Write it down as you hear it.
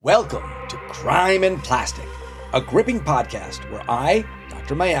Welcome to Crime and Plastic, a gripping podcast where I,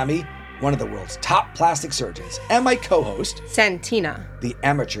 Dr. Miami, one of the world's top plastic surgeons, and my co-host, Santina, the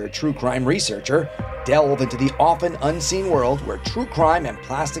amateur true crime researcher, delve into the often unseen world where true crime and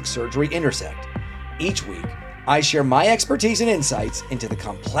plastic surgery intersect. Each week, I share my expertise and insights into the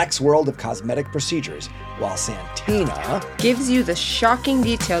complex world of cosmetic procedures, while Santina gives you the shocking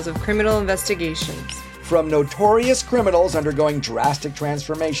details of criminal investigations. From notorious criminals undergoing drastic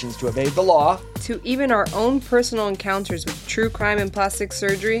transformations to evade the law, to even our own personal encounters with true crime and plastic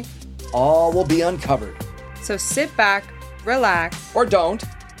surgery, all will be uncovered. So sit back, relax, or don't,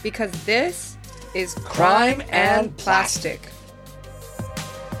 because this is Crime and Plastic.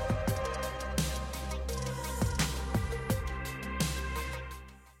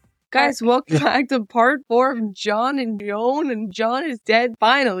 Guys, welcome back to part 4 of John and Joan, and John is dead,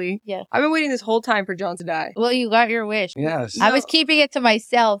 finally. Yeah. I've been waiting this whole time for John to die. Well, you got your wish. Yes. I was keeping it to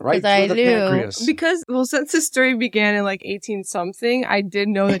myself Right because I through the knew. pancreas. Because, well, since the story began in like 18-something, I did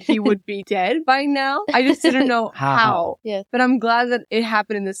know that he would be dead by now. I just didn't know how. Yes. But I'm glad that it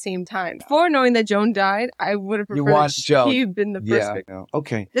happened in the same time. Before knowing that Joan died, I would have You preferred want that Joan. she'd been the first Yeah. victim.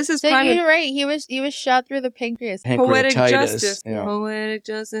 Okay. This is So kind you're of right. He was shot through the pancreas. poetic Pancreatitis. justice. Yeah. Poetic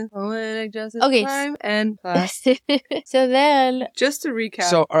justice. Okay, Crime and plastic. So then, Just to recap.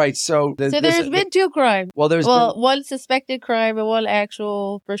 So, all right. So, there's been 2 crimes. well, there's Well, been, one suspected crime and one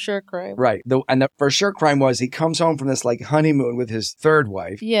actual for sure crime. right. And the for sure crime was he comes home from this like honeymoon with his third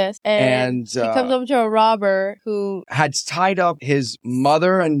wife, Yes, and And, he comes home to a robber who had tied up his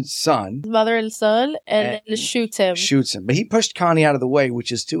mother and son, his mother and son, and then shoots him. shoots him. But he pushed Connie out of the way,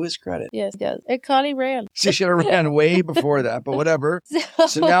 which is to his credit. Yes, yes. And Connie ran. She should have ran way before that, but whatever.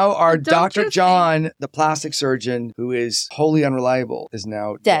 So now our But don't Dr. you John, the plastic surgeon who is wholly unreliable, is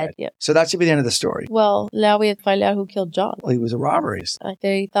now Dead, yeah. So that should be the end of the story. Well, now we have to find out who killed John. Well, he was a robber.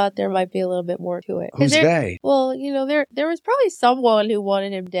 They thought there might be a little bit more to it. 'Cause Who's there- they? Well, there was probably someone who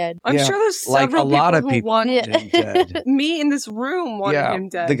wanted him dead. I'm Yeah, sure there's like several a lot of who people want Him dead. me in this room wanted him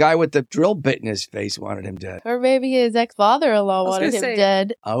dead. The guy with the drill bit in his face wanted him dead. Or maybe his ex-father-in-law was wanted him gonna say-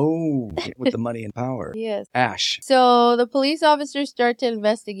 dead. Oh, with the money and power. Yes. Ash. So the police officers start to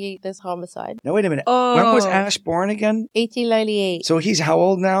investigate this homicide. No, wait a minute. Oh. When was Ash born again? 1898. So he's how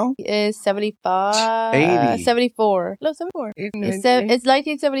old now? He is 75. 80. 74. No, 74. It's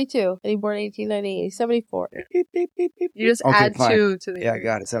 1972. And he born in 1898. He's 74. Beep, beep, beep, beep, You just beep. Okay, add fine. 2 to the Yeah,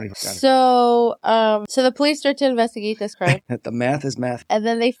 got it. 75. Got it. So the police start to investigate this crime. The math is math. And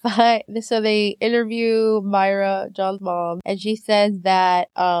then they interview Myra, John's mom, and she says that,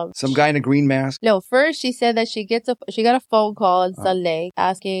 Some guy in a green mask. no, first she said that she got a phone call on Sunday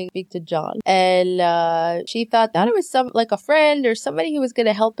asking to speak to John. And, she thought it was like a friend or somebody who was going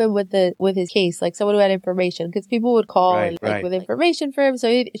to help him with his case, like someone who had information, because people would call Right. with information for him.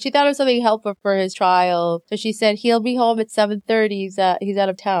 So she thought it was something helpful for his trial. So she said he'll be home at 7:30. He's out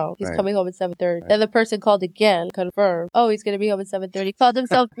of town. He's Right. coming home at 7:30. Then the person called again, confirmed. Oh, he's going to be home at 7:30. Called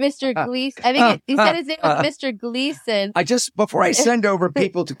himself Mr. Gleason. I think he said his name was Mr. Gleason. Before I send over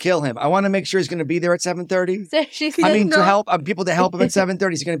people to kill him, I want to make sure he's going to be there at 7:30. So she said, I mean, No. to help people to help him at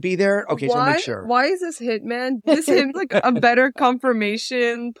 7:30. Is he going to be there? Okay, so why, make sure. Why is this hitman? This seems like a better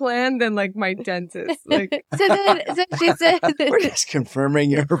confirmation plan than like my dentist. Like, so she said, We're just confirming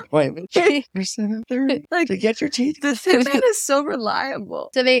your appointment for 7:30 Like, to get your teeth. this hitman is so reliable.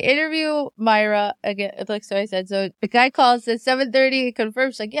 So they interview Myra again, like so I said. So the guy calls at 7:30, he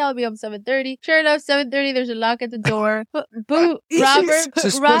confirms, like, yeah, I'll be home 7:30. Sure enough, 7:30, there's a knock at the door. Boo, Robert,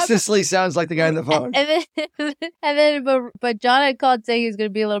 Suspiciously sounds like the guy on the phone. But John had called saying he was going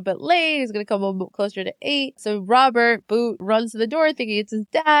to be a little bit late. He's going to come home closer to 8. So Robert, runs to the door thinking it's his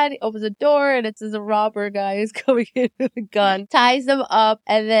dad. He opens the door and it's a robber guy who's coming in with a gun, ties them up,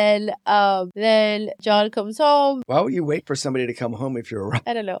 and then John comes home. Why would you wait for somebody to come home if you're a robber?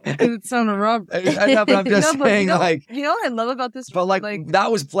 I don't know. Because it's not a robbery. I know, but I'm just No, but saying, you know what I love about this? but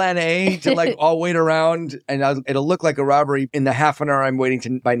that was plan A to all wait around and it'll look like a robbery in the half an hour I'm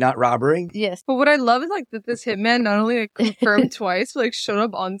waiting by not robbering. Yes. But what I love is that this hitman not only confirmed twice, but showed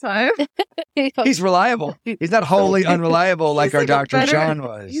up on time. He's reliable. He's not wholly unreliable like He's our a Dr. better- John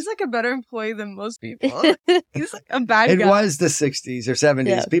was. He's like a better employee than most people. He's like a bad It guy. was the 60s or 70s.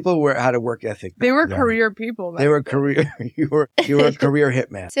 Yeah. People had a work ethic. They were Yeah. career people. They were career. You were a career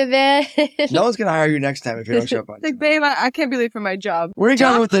hitman. So then, No one's gonna hire you next time if you don't show up on time. like, babe, I can't be late for my job. Where are you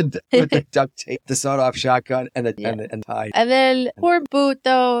going with the duct tape, the sawed-off shotgun, and the tie? and then poor Boot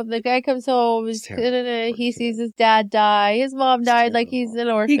though, the guy comes home, It's terrible. he sees his dad die, his mom died, like terrible. He's an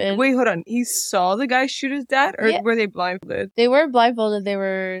orphan. Wait, hold on. He saw the guy shoot his dad, or were they blindfolded? They weren't blindfolded. They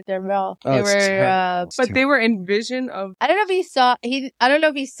were their mouth. Oh, They were, but they were in vision of. I don't know if he saw. I don't know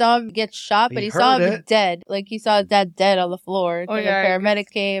if he saw him get shot, but he saw him dead. Like he saw his dad dead on the floor. Oh, and yeah, the paramedics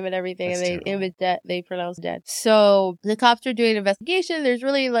came and everything, That's and terrible. it was dead. They pronounced dead. So the cops are doing an investigation. There's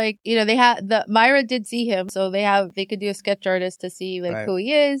really like they had Myra did see him, so they could do a sketch artist to see like who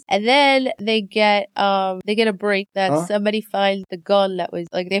he is, and then they get a break that somebody finds the gun that was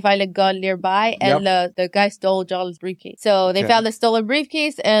like they find a gun nearby, and the guy stole John's briefcase. So they found the stolen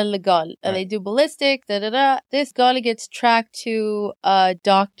briefcase and the gun, and they do ballistics. This gun gets tracked to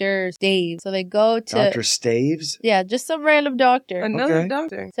Dr. Staves. So they go to Dr. Staves? Yeah, just some random doctor. Another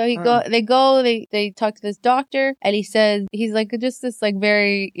doctor. So they talk to this doctor, and he says he's like just this like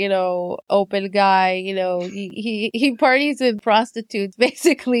very open guy. He parties with prostitutes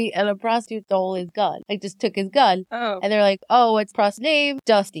basically, and a prostitute stole his gun. Like just took his gun. Oh. And they're like, oh, what's prostitute's name?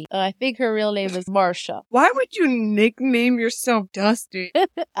 Dusty. I think her real name is Marsha. Why would you nickname yourself Dusty?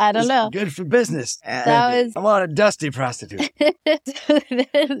 I don't know. Good for business. That was I want a dusty prostitute.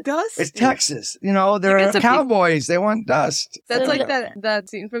 Dust? It's Texas. They're cowboys. They want dust. That's like that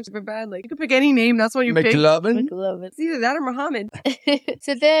scene from Superbad. Like, you can pick any name. That's what you pick. McLovin? It's either that or Muhammad.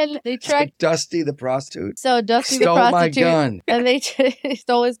 So then they tracked Dusty the prostitute. So Dusty Stole the prostitute. my gun. And they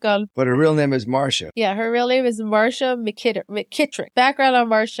stole his gun. But her real name is Marsha. Yeah, her real name is Marsha McKittrick. Background on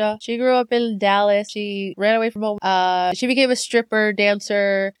Marsha. She grew up in Dallas. She ran away from home. She became a stripper,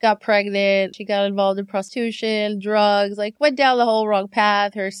 dancer, got pregnant. She got involved in prostitution, drugs, like went down the whole wrong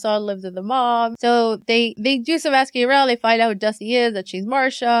path. Her son lives with the mom. So they do some asking around. They find out who Dusty is, that she's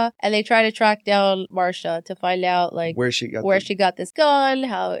Marsha, and they try to track down Marsha to find out like where she got this gun,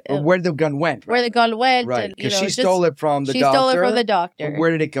 where the gun went. Where the gun went. Right. Because she stole it from the doctor. She stole it from the doctor.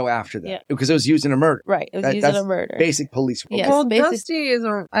 Where did it go after that? Yeah. Because it was used in a murder. Right. It was used in a murder. Basic police work. Yes, well, Dusty is,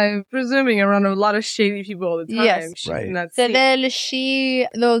 I'm presuming, around a lot of shady people all the time. Yes. Right. So then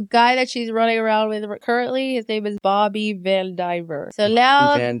the guy that she's running around with currently, his name is Bobby Van Diver. So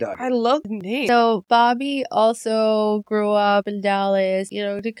now, I love the name. So Bobby also grew up in Dallas,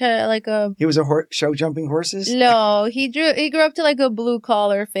 to kind of like a... He was a show jumping horses? No, he grew up to like a blue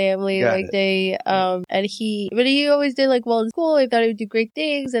collar family. Got like it. they, but he always did like well in school. He thought he would do great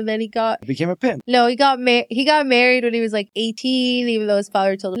things, and then he became a pimp. No, he got married when he was like 18, even though his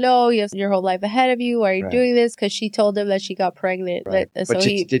father told him, no, you have your whole life ahead of you. Why are you doing this? Because she told him that she got pregnant. Right. So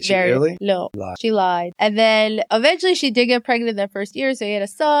Did she really? No, Lied. she lied. And then eventually she did get pregnant that first year, so he had a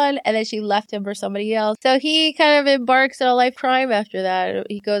son, and then she left him for somebody else. So he kind of embarks on a life crime after that.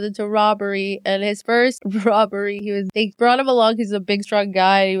 He goes into robbery, and his first robbery, they brought him along. He's a big, strong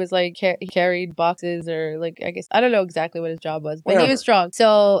guy. He was like, he carried boxes, or like, I guess, I don't know exactly what his job was, but he was strong.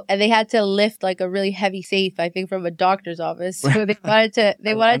 So, and they had to lift like a really heavy safe, I think, from a doctor's office. So they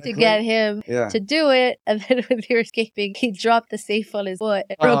wanted to get him to do it. And then when they were escaping, he dropped the safe on his foot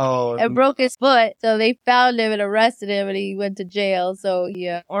and broke his foot. So they found him and arrested him, and he went to jail. So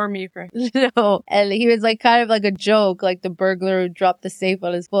Army friend. No, and he was like kind of like a joke, like the burglar who dropped the safe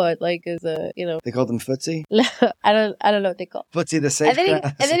on his foot, like as a They called him Footsie. I don't know what they call Footsie the safe.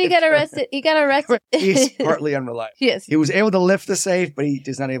 And then he got arrested. He's partly unreliable. Yes, he was able to lift the safe, but he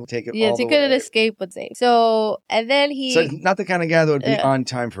was not able to take it. Yes, he couldn't escape with safe. So and then So not the kind of guy that would be on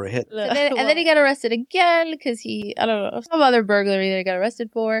time for a hit. And then he got arrested again because I don't know, some other burglary that he got arrested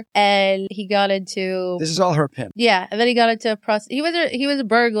for, and he got into. This is all her pimp. Yeah, and then he got into he was a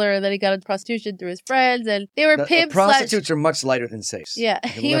burglar, and then he got into prostitution through his friends, and they were pimps. Prostitutes are much lighter than safes. Yeah,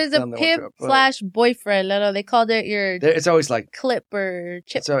 he was a pimp / boyfriend. I don't know, they called it It's always like clip or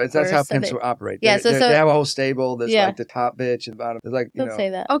chip. So that's how pimps will operate. Yeah, they have a whole stable. There's like the top bitch and the bottom. There's like Don't say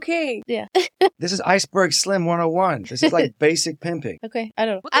that. Okay. Yeah. This is Iceberg Slim 101. This is like basic pimping. Okay, I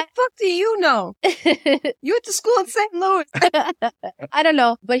don't know. What the fuck do you know? You went to school in St. Louis. I don't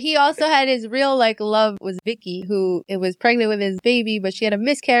know, but he also had his real love was Vicky, who was pregnant with his baby, but she had a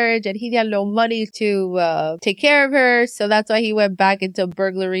miscarriage, and he had no money to take care of her, so that's why he went back into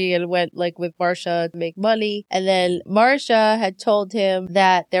burglary and went with Marsha to make money. And then Marsha had told him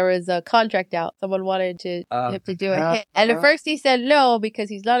that there was a contract out. Someone wanted him to do a hit, and at first he said no because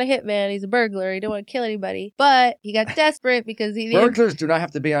he's not a hitman, he's a burglar, he don't want to kill anybody. But he got desperate because he needed... Burglars do not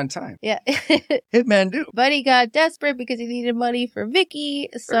have to be on time. Yeah. Hitmen do. But he got desperate because he needed money for Vicky.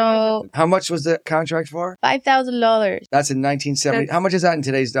 So how much was the contract for? $5,000. That's in 1970. How much is that in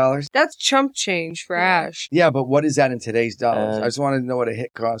today's dollars? That's chump change for Ash. Yeah, but what is that in today's dollars? I just wanted to know what a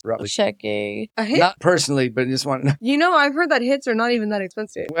hit costs roughly. Checking. A hit? Not personally, but I just want to know. I've heard that hits are not even that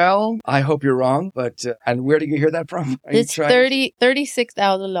expensive. Well, I hope you're wrong, but and where did you hear that from? It's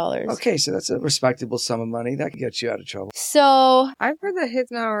 $36,000. Okay, so that's a respectable sum of money. That could get you out of trouble. So I've heard that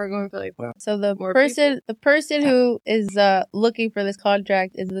hits now are going for like, well, So the More person who is looking for this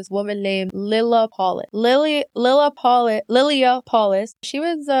contract is this woman named Lilia Paulus. Lilia Paulus. She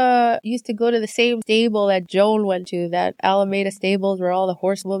was used to go to the same stable that Joan went to, that Alameda Stables where all the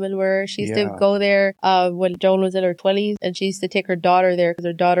horsewomen were. She used to go there when Joan was in her 20s, and she used to take her daughter there because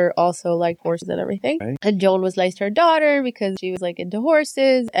her daughter also liked horses and everything. Right. And Joan was nice to her daughter because she was like into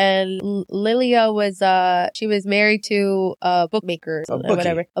horses, and Lilia was she was married to a bookmaker or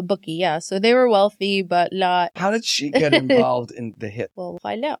whatever. A bookie, yeah. So they were wealthy, but not. How did she get involved in the hit? Well, we'll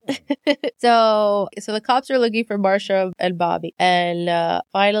find out. So the cops are looking for Marcia and Bobby, and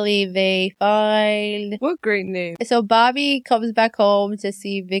finally they find. What great name. So Bobby comes back home to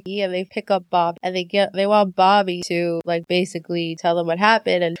see Vicky, and they pick up Bob, and they want Bobby to like basically tell them what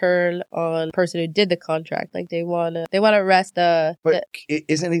happened and turn on the person who did the contract. Like they want to arrest But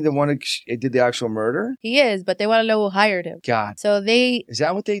isn't he the one who did the actual murder? he is, but they want to know who hired him. God. So Is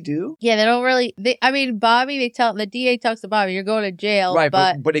that what they do? yeah, they don't really. Bobby. The DA talks to Bobby, you're going to jail, Right,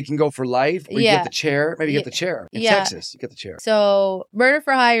 but it can go for life. Or you get the chair. Maybe you get the chair in Yeah. Texas. You get the chair. So murder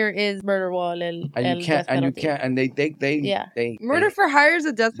for hire is murder one, and you can't. They Murder for hire is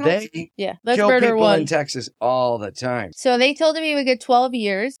a death penalty. yeah, that's kill murder people one. in Texas all the time. So they told him he would get 12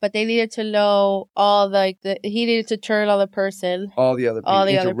 years, but they needed to know he needed to turn on the person. All the other people. All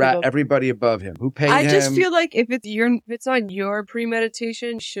the other people. Everybody above him who paid him. I just feel like if it's on your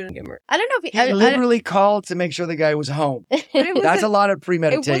premeditation, you shouldn't get murdered. I don't know if He literally called to make sure the guy was home. That's a lot of It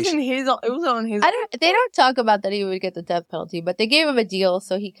premeditation. wasn't his. It was on his. They don't talk about that he would get the death penalty, but they gave him a deal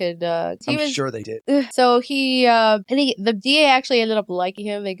so he could. I'm sure they did. So the DA actually ended up liking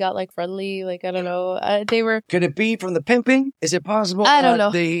him. They got like friendly, like I don't know. They were. Could it be from the pimping? Is it possible? I don't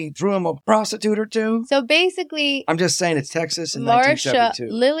know. They threw him a prostitute or two. So basically, I'm just saying it's Texas in Marcia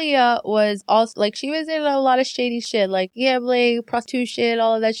 1972. Lilia was also like she was in a lot of shady shit, like gambling, prostitution,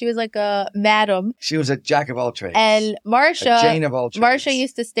 all of that. She was like a madam. She was a jack of all trades. And Marcia, a Jane of all trades. Marcia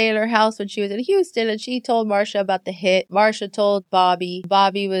used to stay in her house when she was in Houston, and she told Marcia about the hit. Marcia told Bobby.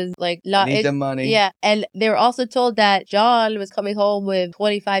 Bobby was like, need the money. Yeah, and they were also told that John was coming home with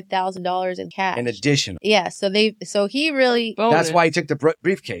 $25,000 in cash. In addition. Yeah, so he really. That's why he took the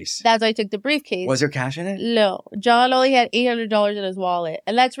briefcase. That's why he took the briefcase. Was there cash in it? No, John only had $800 in his wallet,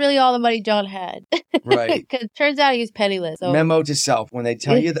 and that's really all the money John had. Right. Because turns out he's penniless. So. Memo to self: when they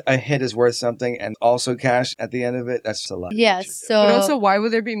tell you that a hit is worth something and also cash at the end of it, that's a lot. Yes. So. But also, why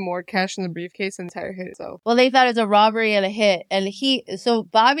would there be more cash in the briefcase than the entire hit itself? Well, they thought it was a robbery and a hit, and so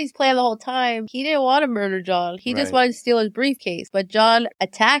Bobby's plan the whole time. He didn't want to murder John. He just wanted to steal his briefcase, but John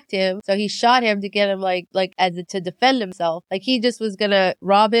attacked him, so he shot him to get him to defend himself. Like he just was gonna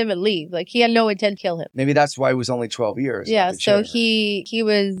rob him and leave. Like he had no intent to kill him. Maybe that's why it was only 12 years. Yeah. So he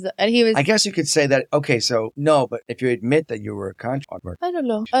was. I guess you could say that. Okay, so no, but if you admit that you were a contract worker. I don't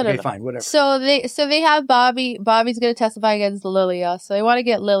know. Okay, fine, whatever. So they have Bobby. Bobby's gonna testify against Lilia, so they want to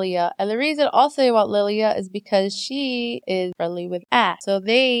get Lilia, and the reason also they want Lilia is because she is friendly with Ash. So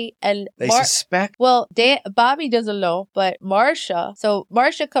they suspect. Well, Bobby doesn't know, but Marcia. So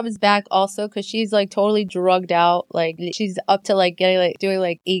Marcia comes back also because she's like totally drugged out. Like she's up to like getting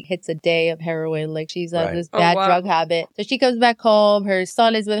doing 8 hits a day of heroin. Like she's on this bad drug habit. So she comes back home. Her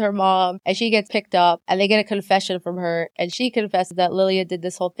son is with her mom, and she gets picked up, and they get a confession from her, and she confesses that Lilia did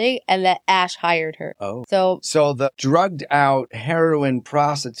this whole thing and that Ash hired her. Oh. So the drugged out heroin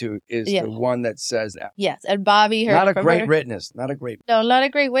prostitute is the one that says that. Yes, and Bobby heard not a from great her. witness. Not a great. No, not a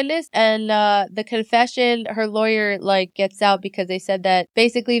great witness. And the confession, her lawyer gets out because they said that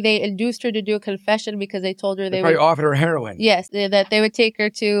basically they induced her to do a confession because they told her they probably would offered her heroin. Yes, that they would take her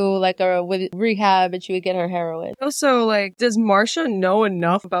to a rehab and she would get her heroin. Also, does Marcia know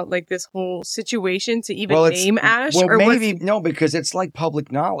enough about this whole situation to even name Ash? Well, maybe no, because it's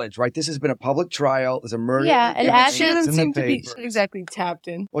public knowledge, right? This has been a public trial. There's a murder. Yeah, and Ash doesn't seem to be exactly tapped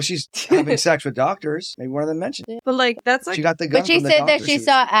in. Well, she's having sex with doctors. Maybe one of them mentioned it. But that's she got the gun. But she from the said that doctor. she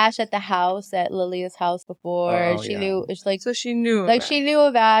saw Ash at the house, at Lilia's house before. And she knew. It's so she knew. She knew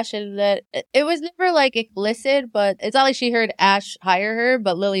of Ash, and that it was never explicit. But it's not like she heard Ash hire her.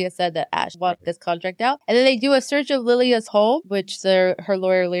 But Lilia said that Ash wanted this contract out, and then they do a search of Lilia's home, which her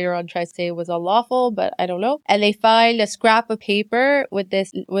lawyer later on tries to say was unlawful, but I don't know. And they find a scrap of paper with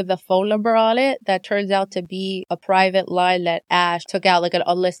a phone number on it that turns out to be a private line that Ash took out, an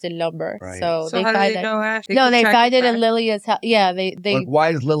unlisted number. Right. So they how find do they know Ash? They find it in Lilia's house. Yeah, they.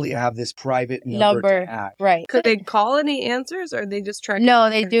 Why does Lilia have this private number to Ash? Right. Could they call any answers, or they just track? No,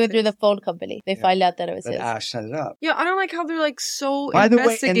 they do it through the phone company. They find out that it was his. Ash set it up. Yeah, I don't like how they're so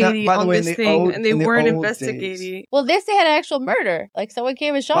investigating on this thing, and they weren't investigating. Well, they had an actual murder. Someone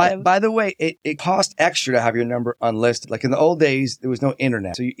came and shot him. By the way, it cost extra to have your number unlisted. Like in the old days, there was no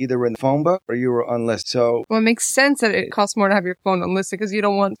internet. So you either were in the phone book or you were unlisted. So, Well, it makes sense that it costs more to have your phone unlisted because you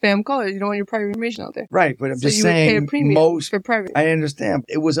don't want spam callers. You don't want your private information out there. right. But I'm So just you would pay a saying premium most, for private. I understand.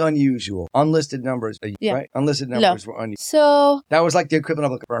 It was unusual. Unlisted numbers, Yeah. right? Unlisted numbers were unusual. So, That was like the equivalent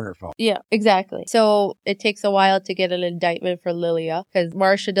of like a burner phone. yeah, exactly. So it takes a while to get an indictment for Lilia because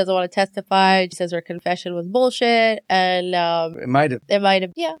Marcia doesn't want to testify. She says her confession was bullshit, and It might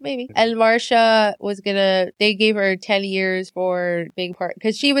have. yeah, maybe. And Marcia they gave her 10 years for being part,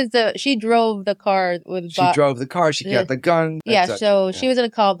 because she drove the car with She drove the car. She got the gun. Yeah, That's so she was an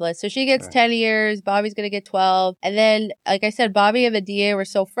accomplice. So she gets 10 years. Bobby's going to get 12. And then, like I said, Bobby and the DA were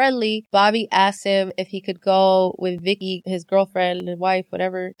so friendly. Bobby asked him if he could go with Vicky, his girlfriend and wife,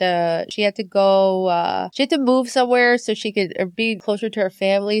 whatever. She had to go, she had to move somewhere so she could be closer to her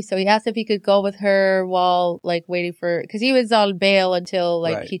family. So he asked if he could go with her while, like, waiting for, because he was on bail until,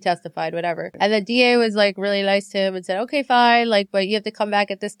 like, he testified, whatever. And the DA was, like, really nice to him and said, okay, fine, like, but you have to come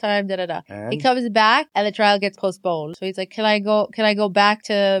back at this time, da-da-da. He comes back and the trial gets postponed. So he's like, can I go back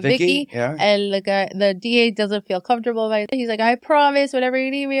to Vicky? Yeah. And the DA doesn't feel comfortable about it. He's like, I promise, whenever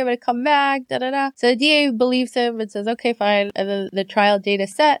you need me, I'm going to come back, da-da-da. So the DA believes him and says, okay, fine. And then the trial date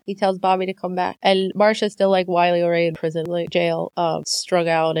is set. He tells Bobby to come back. And Marcia's still like Wiley Ray in prison, like jail, strung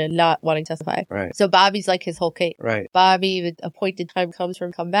out and not wanting to testify. Right. So Bobby's like his whole case. Right. Bobby, the appointed time comes for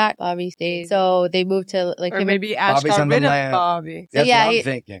him to come back. Bobby stays. So they move to like, Or maybe Ash Bobby's got on the rid of lam. Bobby. That's yeah, what I'm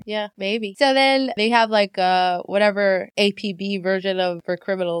thinking. Yeah, maybe. So then they have like whatever APB version of for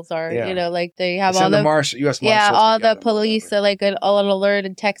criminals are. Yeah. You know, like they have It's all in the U.S. Marshals. yeah, all the together, police whatever. are like all an alert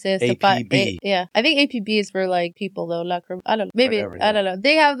in Texas. APB. Yeah, I think APB is for like people though, not criminals. I don't know. Maybe Whatever, I don't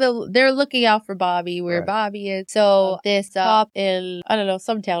know. They're looking out for Bobby where Right. Bobby is. So this cop in I don't know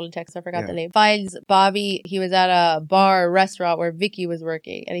some town in Texas, I forgot the name, finds Bobby. He was at a bar or restaurant where Vicky was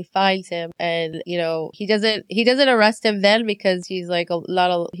working, and he finds him, and you know he doesn't arrest him then because he's like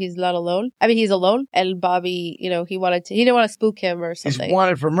he's not alone. I mean he's alone, and Bobby, you know, he didn't want to spook him or something. He's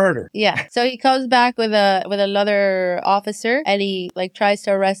wanted for murder. Yeah. So he comes back with another officer and he like tries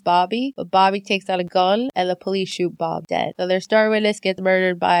to arrest Bobby, but Bobby takes out a gun and the police shoot Bob dead. So their star witness gets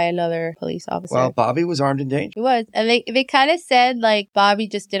murdered by another police officer. Well, Bobby was armed and dangerous. He was. And they kind of said like Bobby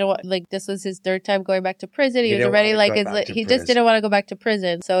just didn't want, like this was his third time going back to prison. He was already like he just didn't want to go back to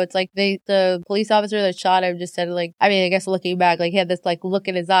prison. So it's like the police officer that shot him just said like, I mean, I guess looking back, like he had this like look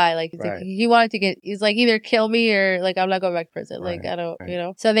in his eye, like, he's like he wanted to he's like either kill me or like I'm not going back to prison. Like I don't, you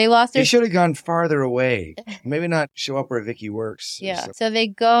know. So they lost their. He should have gone farther away. Maybe not show up where Vicky works. Yeah. So they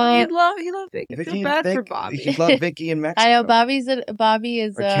go. He loved Vicky. I feel bad for Bobby. He loved Vicky in Mexico. I know Bobby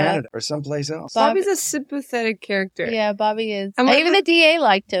is or Canada or someplace else. Bobby's a sympathetic character. Yeah, Bobby is. And even the DA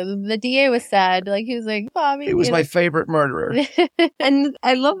liked him. The DA was sad. Like he was like, Bobby. He was my favorite murderer. And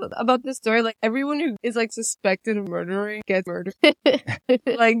I love about this story, like everyone who is like suspected of murdering gets murdered.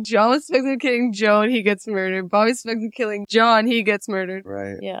 Like John was suspected of killing Joe and he gets murdered. Bobby's suspected of killing John, he gets murdered.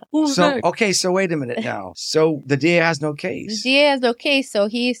 Right. Yeah. So wait a minute now. So the DA has no The case. DA has no case, so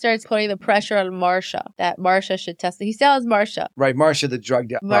he starts putting the pressure on Marcia that Marcia should testify. He tells Marcia. Right, Marcia the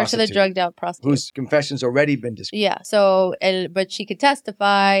drugged out prostitute. whose confession's already been disclosed. Yeah. So, but she could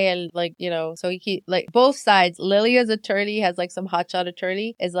testify and like, you know, so like both sides, Lilia's attorney has like some hotshot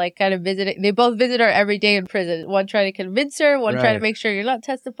attorney is like kind of visiting. They both visit her every day in prison. One trying to convince her, one trying to make sure you're not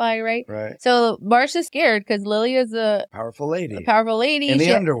testifying, right? Right. So Marcia's scared because Lilia's a powerful lady. In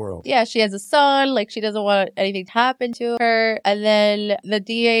the underworld. Yeah. She has a son. Like she doesn't want anything to happen to her. And then the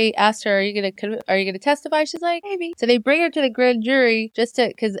DA asked her, are you going to testify? She's like, maybe. So they bring her to the grand jury and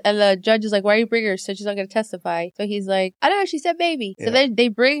the judge is like, why are you bringing her? So she's not going to testify. So he's like, I don't know. She said maybe. So then they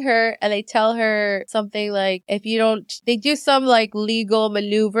bring her and they tell her something like, they do some like legal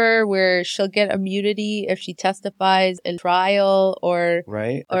maneuver where she'll get immunity if she testifies in trial or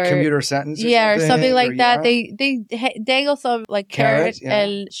a commuter sentence. Or something like that. They dangle some like carrot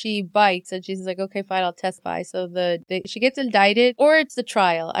and she bites and she's like, okay, fine, I'll testify. So she gets indicted or it's the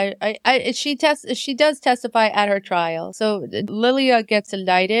trial. She does testify at her trial. So Lilia gets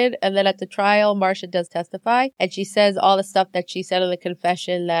indicted and then at the trial, Marcia does testify and she says all the stuff that she said in the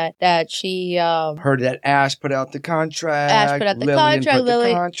confession that she heard that Ash put out the contract. Ash put out the contract.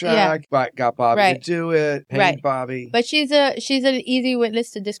 Lily but got Bobby to do it. Paid Bobby. But she's an easy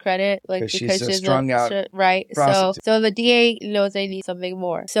witness to discredit, like because she's a strung out prostitute. So the DA knows they need something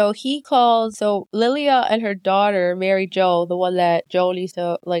more. So he calls. So Lilia and her daughter Mary Jo, the one that Joel used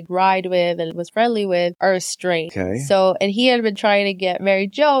to like ride with and was friendly with, are estranged. Okay. So and he had been trying to get Mary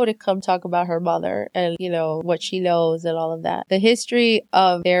Jo to come talk about her mother and you know what she knows and all of that. The history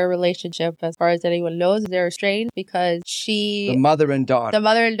of their relationship, as far as anyone knows, they're estranged because the mother and daughter.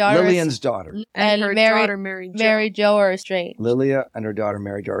 Lillian's daughter. And her Mary, daughter, Mary Jo. Mary Jo are estranged. Lilia and her daughter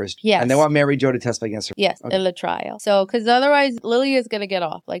Mary Jo. Yes. And they want Mary Jo to testify against her. Yes, Okay. in the trial. So, because otherwise, Lilia's gonna get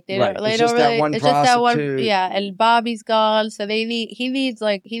off. Like they Right. don't. They It's don't just that really. one It's just that one. prostitute. Yeah, and Bobby's gone, so he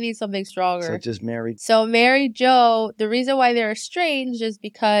needs something stronger. So just married. So Mary Jo, the reason why they're estranged is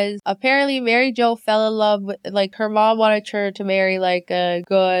because apparently Mary Jo fell in love with, like, her mom wanted her to marry like a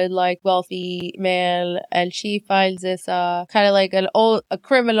good, like, wealthy man, and she finds this kind of like a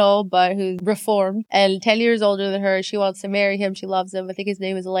criminal but who's reformed and 10 years older than her. She wants to marry him. She loves him. I think his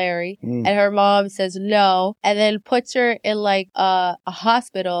name is Larry. And her mom says no, and then puts her in like a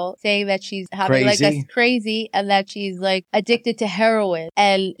hospital, saying that she's having like a crazy and that she's like addicted to heroin,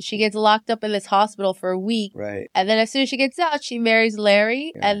 and she gets locked up in this hospital for a week. Right. And then as soon as she gets out, she marries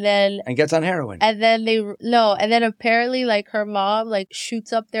Larry, and gets on heroin. And then apparently like her mom like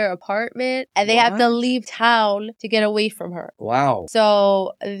shoots up their apartment, and they have to leave town to get away from her. Wow.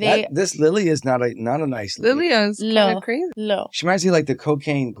 So this Lily is not a nice lady. Lily's kind of crazy. No. She reminds me like the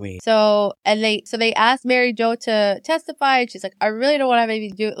cocaine queen. So they asked Mary Jo to testify, and she's like, I really don't want to have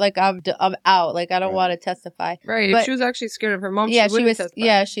anything to do. Like I'm out. Like I don't want to testify. Right. But if she was actually scared of her mom, yeah, she was. Testify.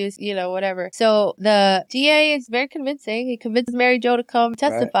 Yeah, she was. Whatever. So the DA is very convincing. He convinces Mary Jo to come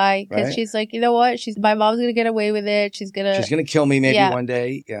testify because she's like, you know what? My mom's gonna get away with it. She's gonna kill me maybe one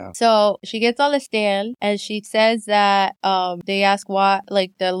day. Yeah. So she gets on the stand and she says that they ask why,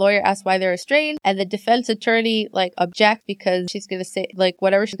 like the lawyer asks why they're estranged, and the defense attorney like objects because she's gonna say like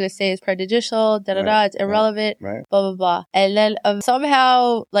whatever she's gonna say is prejudicial. It's irrelevant. Blah blah blah. And then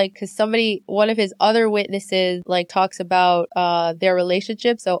somehow like because one of his other witnesses like talks about their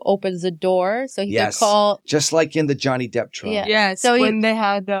relationship, so opens the door so he can call, just like in the Johnny Depp trial. Yeah. So when they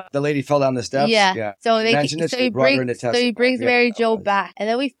had the lady fell down the steps. Yeah. So he brings Mary Jo back, and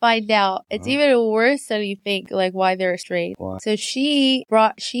then we find out it's even worse than you think. Like why they're estranged. Wow. So she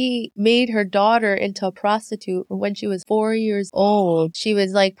made her daughter into a prostitute when she was 4 years old. She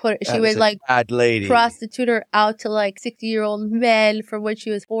was like bad lady. Prostitute her out to like 60-year-old men from when she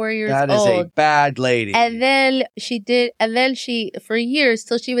was 4 years old. That is a bad lady. And then she for years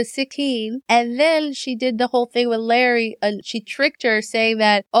till she was 16, and then she did the whole thing with Larry, and she tricked her saying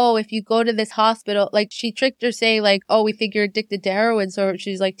that, oh, if you go to this hospital, like she tricked her saying like, oh, we think you're addicted to heroin, so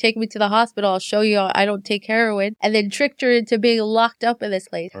she's like, take me to the hospital, I'll show you I don't take heroin, and then tricked her into being locked up in this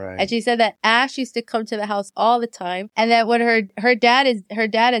place. Right. And she said that Ash used to come to the house all the time, and that when her dad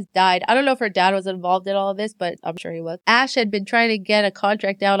has died, I don't know if her dad was involved in all of this, but I'm sure he was. Ash had been trying to get a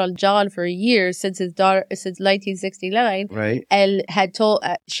contract out on John for years since 1969, right? And had told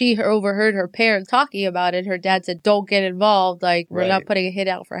she overheard her parents talking about it. Her dad said, "Don't get involved. Like we're not putting a hit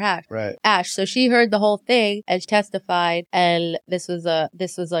out for Ash." So she heard the whole thing and she testified, and this was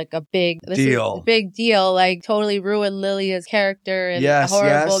like a big deal. Like totally ruined Lilia's character and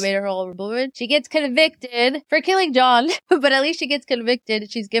made her horrible woman. She gets convicted for killing John, but at least she gets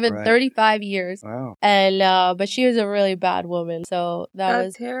convicted. She's given 35 years. Wow. And but she was a really bad woman. So that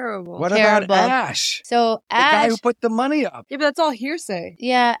was terrible. What about Ash? So the guy who put the money up. Yeah, but that's all hearsay.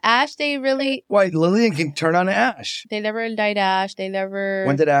 Yeah, Ash. They really. Why Lillian can turn on Ash? They never indict Ash. They never.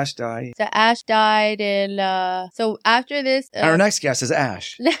 When did Ash die? So Ash died in. So after this. Our next guest is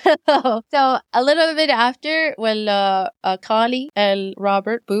Ash. So a little bit after, when Connie and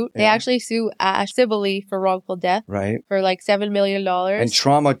Robert Boot, they actually sue Ash civilly for wrongful death. Right. For like $7 million. And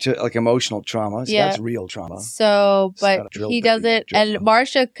trauma to like emotional trauma. So that's real trauma. So, but he doesn't. And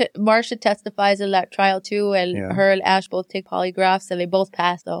Marsha testifies in that trial too, and her and Ash both take polygraphs, and they both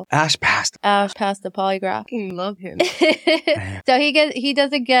pass though. Ash passed the polygraph. I love him. So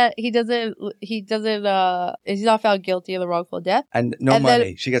he's not found guilty of the wrongful death. And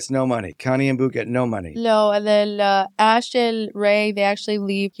money. She gets no money. Connie and Boot get no money. No, and then Ash and Ray, they actually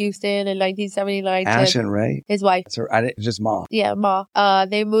leave Houston in 1979. Ash and Ray? His wife. Just Ma. Yeah, Ma.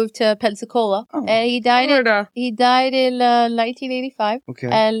 They moved to Pensacola. Oh. And he died in 1985. Okay.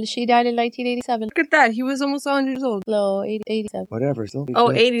 And she died in 1987. Look at that. He was almost 100 years old. No, 87. Whatever.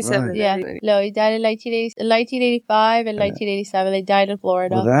 87. Right. Yeah. No, he died in 1985 and 1987. They died in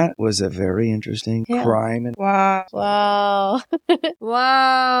Florida. Well, that was a very interesting crime. Wow.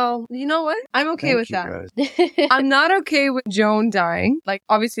 Wow. You know what? I'm okay with that. I'm not okay with Joan dying. Like,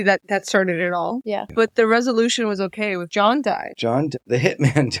 obviously that started it all. Yeah. But the resolution was okay with John died. The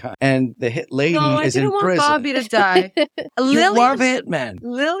hitman died. And the hit lady is in prison. I didn't want Bobby to die. You love hitmen.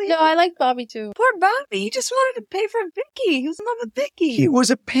 Lily? No, I like Bobby too. Poor Bobby. He just wanted to pay for Vicky. He was in love with Vicky. He was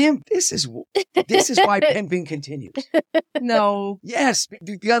a pimp. This is why pimping continues. No. Yes.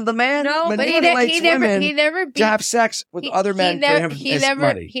 The man but he never beat, to have sex with other men for him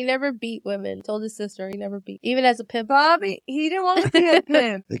money. He never beat women. Told his sister he never beat. Even as a pimp. Bobby, he didn't want to be a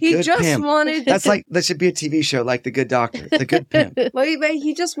pimp. The He Good just Pimp. wanted. That should be a TV show, like The Good Doctor, The Good Pimp. But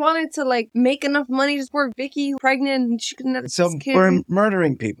he just wanted to like make enough money to support Vicky, pregnant, and she couldn't have So this kid. we're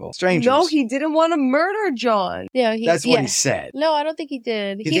murdering people, strangers. No, he didn't want to murder John. Yeah, That's what he said. No, I don't think he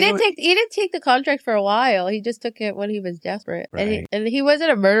did. You He think didn't take the contract for a while. He just took it when he was desperate. Right. And he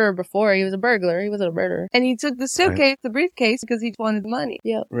wasn't a murderer before. He was a burglar. He wasn't a murderer. And he took the suitcase, the briefcase, because he wanted the money.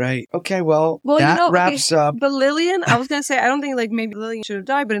 Yep. Right. Okay, well Well, that wraps up. But Lillian, I was gonna say, I don't think like maybe Lillian should have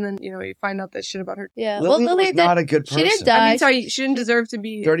died, but then you find out that shit about her. Yeah. Lillian was not a good person. She didn't die. I mean, sorry, she didn't deserve to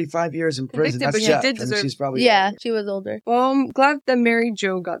be 35 years in prison. convicted, That's but she Jeff. did deserve. She's probably Yeah, she was older. Well, I'm glad that Mary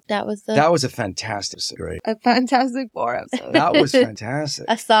Jo got That was That was a fantastic, great. a fantastic 4 episode. That was fantastic.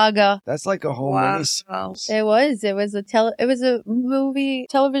 a saga. That's like a whole Wow. mini series. It was. It was a movie,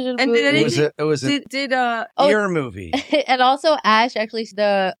 television And movie. did It was an did ear movie. And also Ash, actually,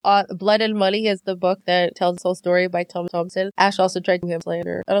 the Blood and Money is the book that tells the whole story by Tom Thompson. Ash also tried to do him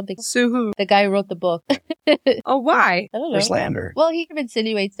slander. I don't think sue who? the guy who wrote the book. Oh, why? I don't know. For slander. Well, he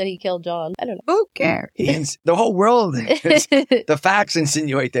insinuates that he killed John. I don't know. Who cares? The whole world. The facts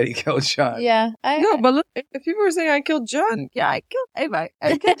insinuate that he killed Sean. Yeah. No, but look, if people were saying I killed John, yeah, I killed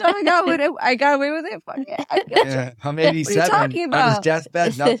John. I got away with it. Fuck yeah, I killed John. Yeah, I'm 87. What are you talking On his about?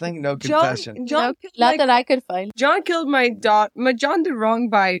 deathbed, nothing, no confession. John, Not that I could find. John killed my daughter. John did wrong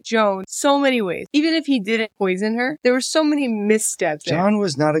by Joan so many ways. Even if he didn't poison her, there were so many missteps there. John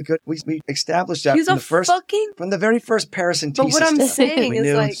was not a good. We established that He's from a the very first paracentesis. But what I'm stuff. saying we is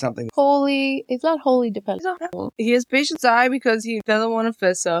knew like something. He's not wholly he's dependent. not- he has patience eye because he doesn't want to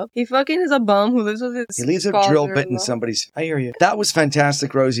fess up. He fucking is a bum who lives with his He leaves a drill bit in father-in-law. somebody's. I hear you. That was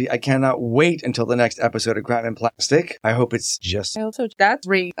fantastic, Rosie. I cannot wait until the next episode of Crime and Plastic. I hope it's just. I also that's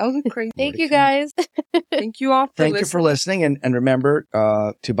great. That was crazy. Thank you guys. Thank you all for Thank listening. you for listening, and remember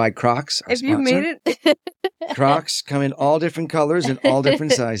to buy Crocs. Our If you sponsor. made it, Crocs come in all different colors and all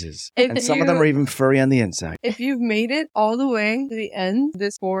different sizes, If and some of them you- are even furry on the inside. if you've made it all the way to the end,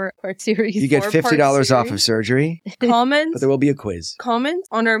 this Part series. You get four-part $50 off of series. surgery, comment but there will be a quiz. comment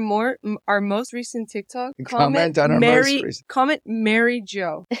on our most recent TikTok. Comment on our most recent- Comment Mary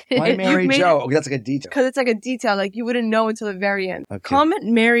Jo. Why Mary made Jo? Oh, that's like a detail. Because it's like a detail, like you wouldn't know until the very end. Okay. Comment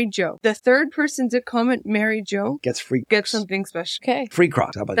Mary Jo. The third person to comment Mary Jo Gets free. gets something special. Okay. Free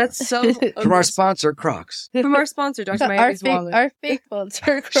Crocs. How about That's that? so From our sponsor, Crocs. from our sponsor, Dr. Miami's Wallet. Our fake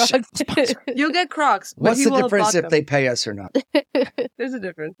sponsor, Crocs. You'll get Crocs. but What's he the will have difference bought if them. they pay us or not? There's a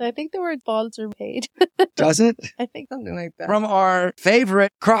difference. I think the word sponsor paid. Does it? I think. Something like that. From our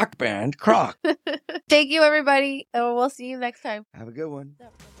favorite Croc band, Croc. Thank you, everybody. And we'll see you next time. Have a good one. Yeah.